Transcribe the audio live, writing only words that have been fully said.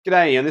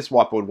G'day, on this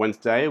Whiteboard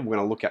Wednesday, we're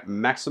going to look at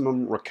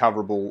maximum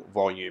recoverable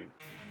volume.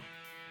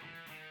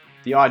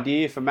 The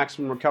idea for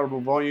maximum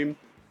recoverable volume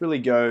really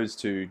goes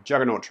to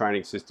Juggernaut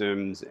Training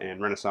Systems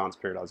and Renaissance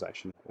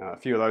Periodization. A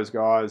few of those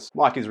guys,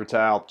 Mike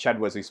Israetel, Chad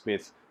Wesley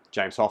Smith,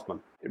 James Hoffman.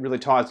 It really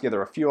ties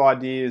together a few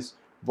ideas: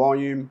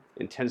 volume,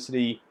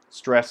 intensity,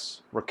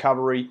 stress,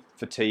 recovery,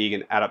 fatigue,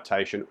 and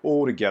adaptation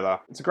all together.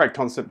 It's a great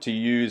concept to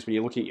use when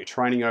you're looking at your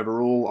training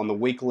overall on the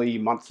weekly,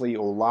 monthly,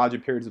 or larger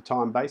periods of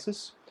time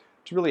basis,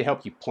 to really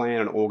help you plan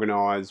and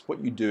organize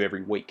what you do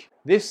every week.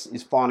 This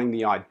is finding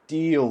the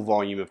ideal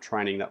volume of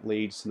training that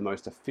leads to the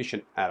most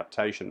efficient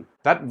adaptation.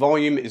 That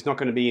volume is not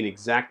going to be an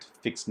exact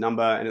fixed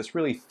number, and it's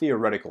really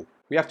theoretical.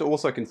 We have to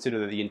also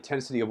consider the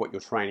intensity of what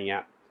you're training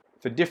at.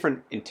 For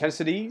different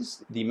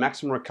intensities, the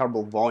maximum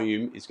recoverable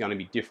volume is going to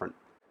be different.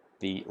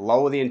 The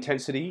lower the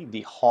intensity,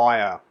 the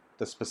higher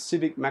the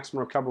specific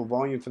maximum recoverable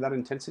volume for that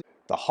intensity.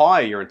 The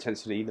higher your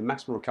intensity, the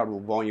maximum recoverable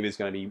volume is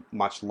going to be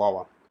much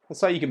lower. Let's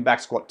say you can back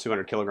squat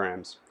 200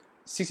 kilograms.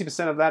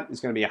 60% of that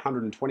is going to be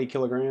 120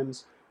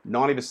 kilograms.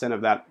 90%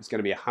 of that is going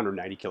to be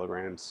 180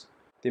 kilograms.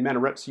 The amount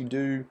of reps you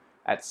do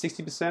at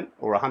 60%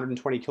 or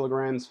 120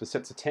 kilograms for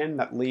sets of 10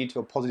 that lead to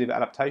a positive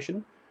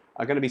adaptation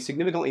are going to be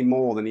significantly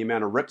more than the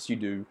amount of reps you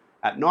do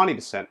at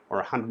 90% or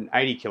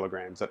 180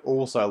 kilograms that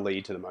also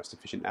lead to the most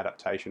efficient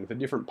adaptation for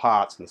different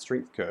parts in the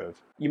strength curve.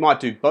 You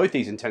might do both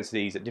these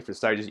intensities at different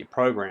stages of your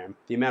program.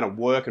 The amount of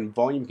work and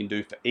volume you can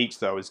do for each,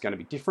 though, is going to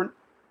be different.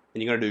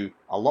 And you're going to do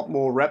a lot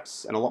more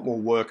reps and a lot more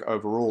work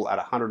overall at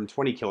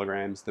 120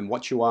 kilograms than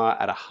what you are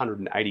at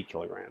 180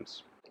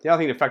 kilograms. The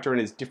other thing to factor in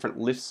is different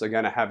lifts are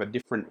going to have a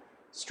different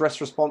stress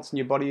response in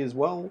your body as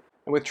well.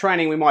 And with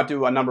training, we might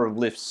do a number of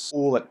lifts,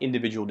 all at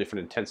individual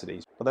different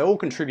intensities, but they all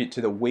contribute to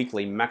the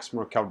weekly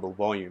maximum recoverable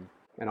volume.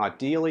 And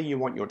ideally, you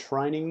want your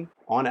training,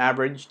 on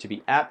average, to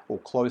be at or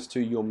close to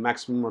your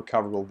maximum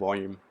recoverable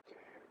volume.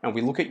 And if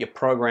we look at your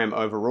program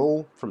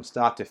overall, from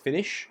start to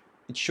finish,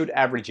 it should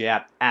average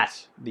out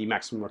at the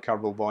maximum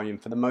recoverable volume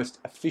for the most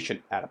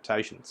efficient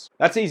adaptations.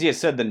 That's easier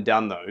said than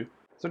done, though.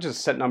 It's not just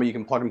a set number you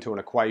can plug into an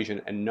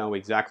equation and know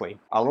exactly.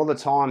 A lot of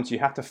the times you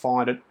have to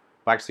find it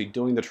by actually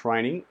doing the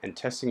training and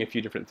testing a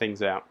few different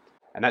things out.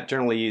 And that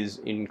generally is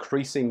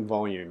increasing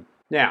volume.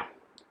 Now,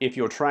 if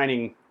you're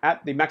training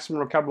at the maximum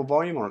recoverable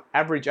volume or an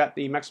average at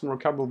the maximum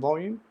recoverable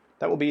volume,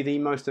 that will be the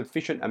most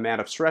efficient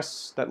amount of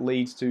stress that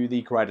leads to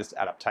the greatest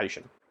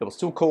adaptation. It will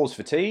still cause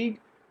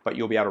fatigue, but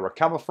you'll be able to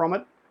recover from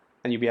it,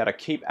 and you'll be able to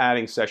keep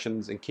adding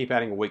sessions and keep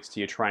adding weeks to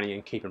your training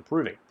and keep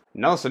improving.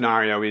 Another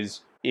scenario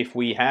is if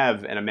we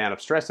have an amount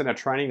of stress in our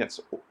training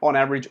that's on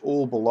average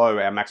all below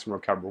our maximum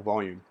recoverable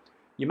volume,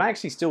 you may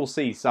actually still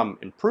see some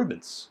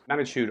improvements.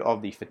 Magnitude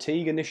of the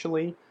fatigue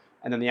initially,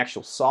 and then the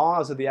actual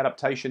size of the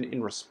adaptation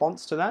in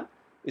response to that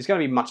is going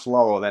to be much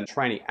lower than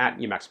training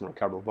at your maximum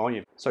recoverable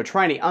volume. So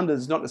training under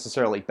is not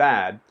necessarily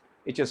bad,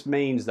 it just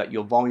means that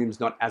your volume's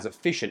not as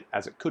efficient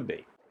as it could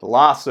be. The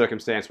last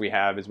circumstance we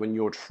have is when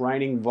your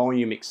training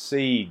volume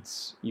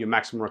exceeds your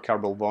maximum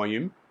recoverable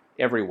volume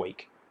every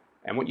week.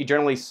 And what you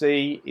generally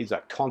see is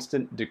a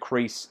constant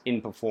decrease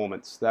in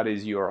performance. That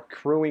is, you're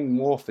accruing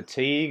more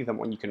fatigue than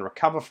what you can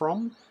recover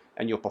from,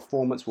 and your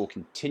performance will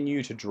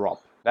continue to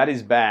drop. That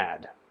is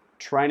bad.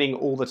 Training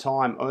all the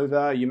time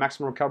over your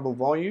maximum recoverable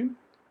volume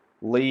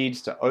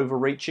leads to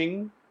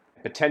overreaching,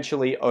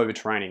 potentially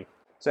overtraining.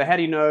 So how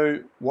do you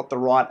know what the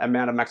right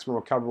amount of maximum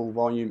recoverable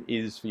volume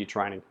is for your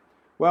training?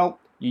 Well,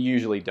 you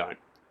usually don't.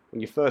 When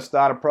you first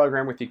start a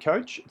program with your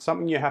coach, it's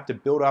something you have to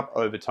build up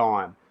over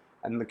time.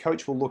 And the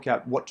coach will look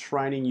at what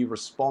training you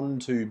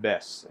respond to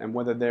best and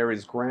whether there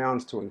is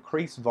grounds to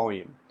increase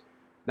volume.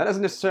 That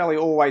doesn't necessarily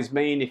always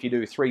mean if you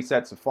do 3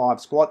 sets of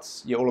 5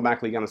 squats, you're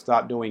automatically going to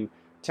start doing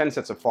 10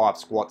 sets of 5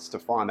 squats to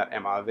find that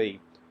MRV.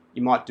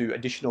 You might do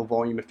additional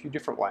volume a few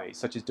different ways,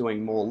 such as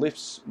doing more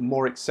lifts,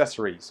 more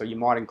accessories. So you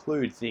might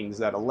include things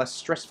that are less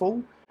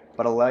stressful,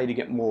 but allow you to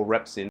get more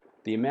reps in.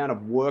 The amount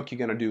of work you're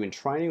going to do in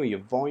training, or your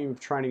volume of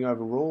training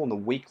overall on the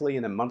weekly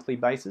and the monthly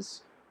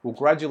basis, will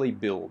gradually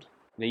build.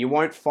 Now, you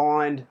won't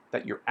find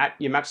that you're at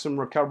your maximum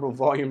recoverable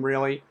volume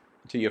really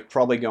until you've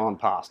probably gone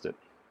past it.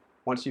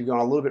 Once you've gone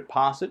a little bit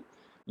past it,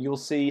 you'll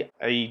see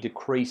a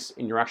decrease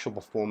in your actual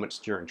performance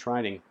during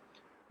training.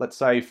 Let's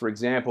say, for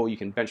example, you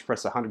can bench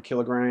press 100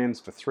 kilograms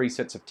for 3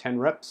 sets of 10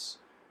 reps,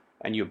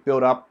 and you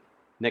build up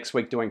next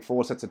week doing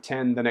 4 sets of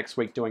 10, the next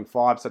week doing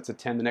 5 sets of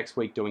 10, the next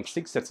week doing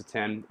 6 sets of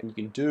 10, and you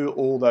can do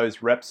all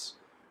those reps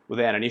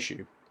without an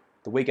issue.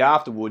 The week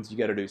afterwards, you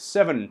got to do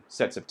 7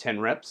 sets of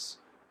 10 reps,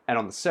 and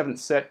on the 7th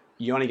set,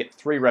 you only get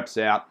 3 reps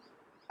out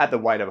at the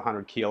weight of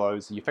 100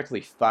 kilos, and you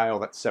effectively fail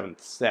that 7th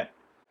set.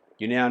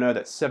 You now know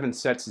that 7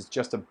 sets is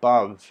just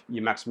above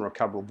your maximum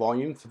recoverable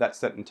volume for that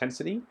set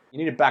intensity. You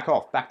need to back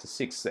off, back to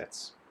 6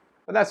 sets.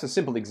 But that's a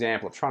simple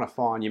example of trying to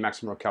find your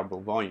maximum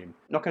recoverable volume.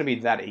 Not going to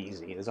be that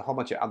easy. There's a whole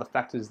bunch of other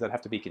factors that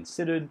have to be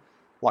considered,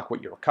 like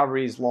what your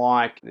recovery is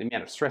like, the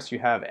amount of stress you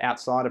have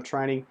outside of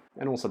training,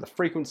 and also the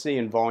frequency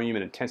and volume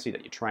and intensity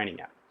that you're training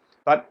at.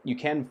 But you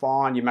can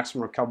find your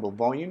maximum recoverable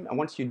volume, and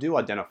once you do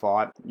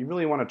identify it, you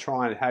really want to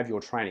try and have your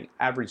training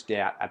averaged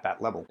out at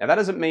that level. Now that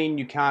doesn't mean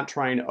you can't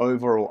train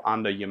over or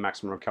under your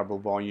maximum recoverable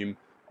volume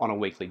on a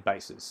weekly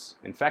basis.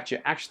 In fact, you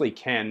actually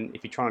can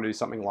if you're trying to do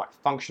something like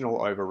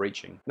functional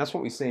overreaching. And that's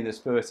what we see in this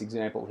first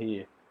example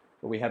here,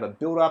 where we have a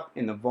build-up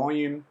in the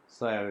volume,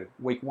 so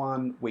week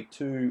 1, week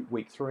 2,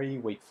 week 3,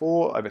 week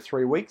 4, over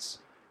 3 weeks,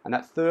 and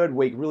that third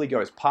week really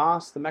goes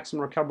past the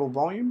maximum recoverable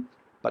volume.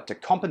 But to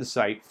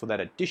compensate for that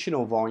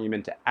additional volume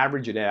and to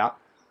average it out,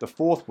 the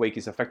fourth week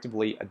is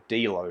effectively a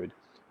deload.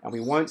 And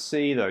we won't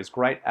see those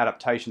great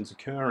adaptations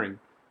occurring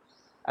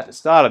at the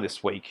start of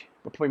this week.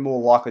 We're probably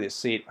more likely to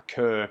see it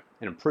occur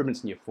and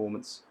improvements in your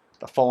performance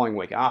the following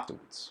week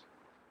afterwards.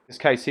 In this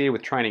case here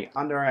with training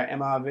under our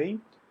MRV,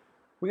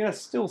 we're going to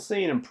still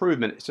see an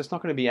improvement. It's just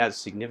not going to be as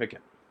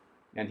significant.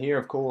 And here,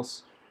 of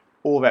course,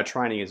 all of our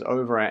training is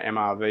over our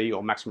MRV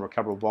or maximum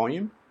recoverable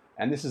volume.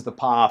 And this is the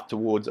path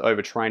towards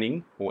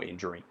overtraining or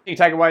injury. Key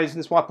takeaways in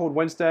this Whiteboard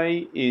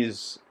Wednesday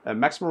is a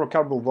maximum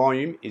recoverable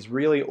volume is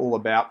really all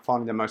about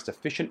finding the most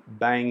efficient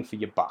bang for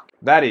your buck.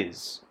 That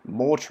is,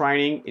 more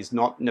training is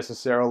not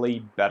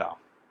necessarily better.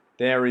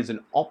 There is an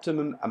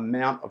optimum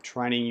amount of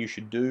training you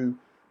should do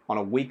on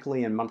a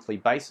weekly and monthly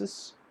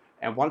basis.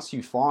 And once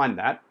you find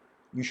that,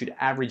 you should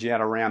average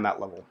out around that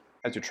level.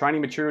 As your training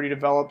maturity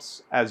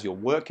develops, as your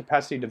work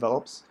capacity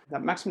develops,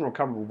 that maximum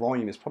recoverable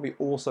volume is probably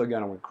also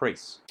going to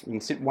increase. You can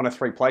sit one of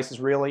 3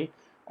 places really.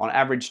 On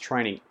average,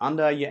 training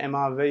under your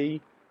MRV,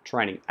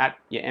 training at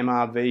your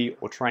MRV,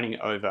 or training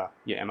over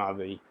your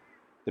MRV.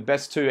 The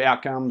best 2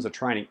 outcomes are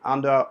training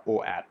under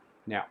or at.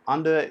 Now,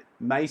 under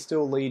may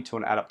still lead to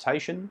an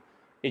adaptation.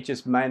 It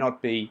just may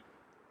not be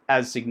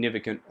as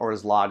significant or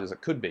as large as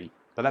it could be,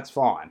 but that's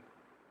fine.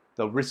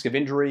 The risk of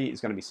injury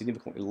is going to be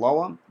significantly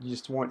lower. You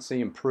just won't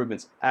see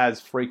improvements as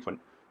frequent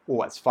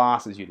or as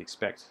fast as you'd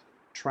expect.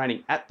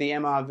 Training at the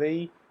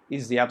MRV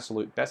is the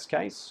absolute best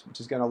case, which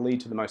is going to lead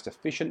to the most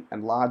efficient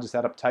and largest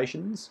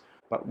adaptations,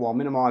 but while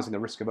minimizing the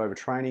risk of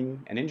overtraining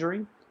and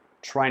injury.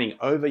 Training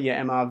over your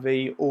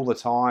MRV all the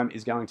time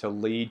is going to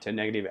lead to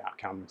negative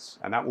outcomes,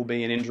 and that will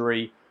be an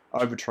injury,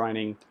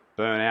 overtraining,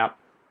 burnout,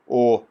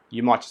 or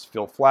you might just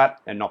feel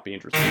flat and not be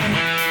interested.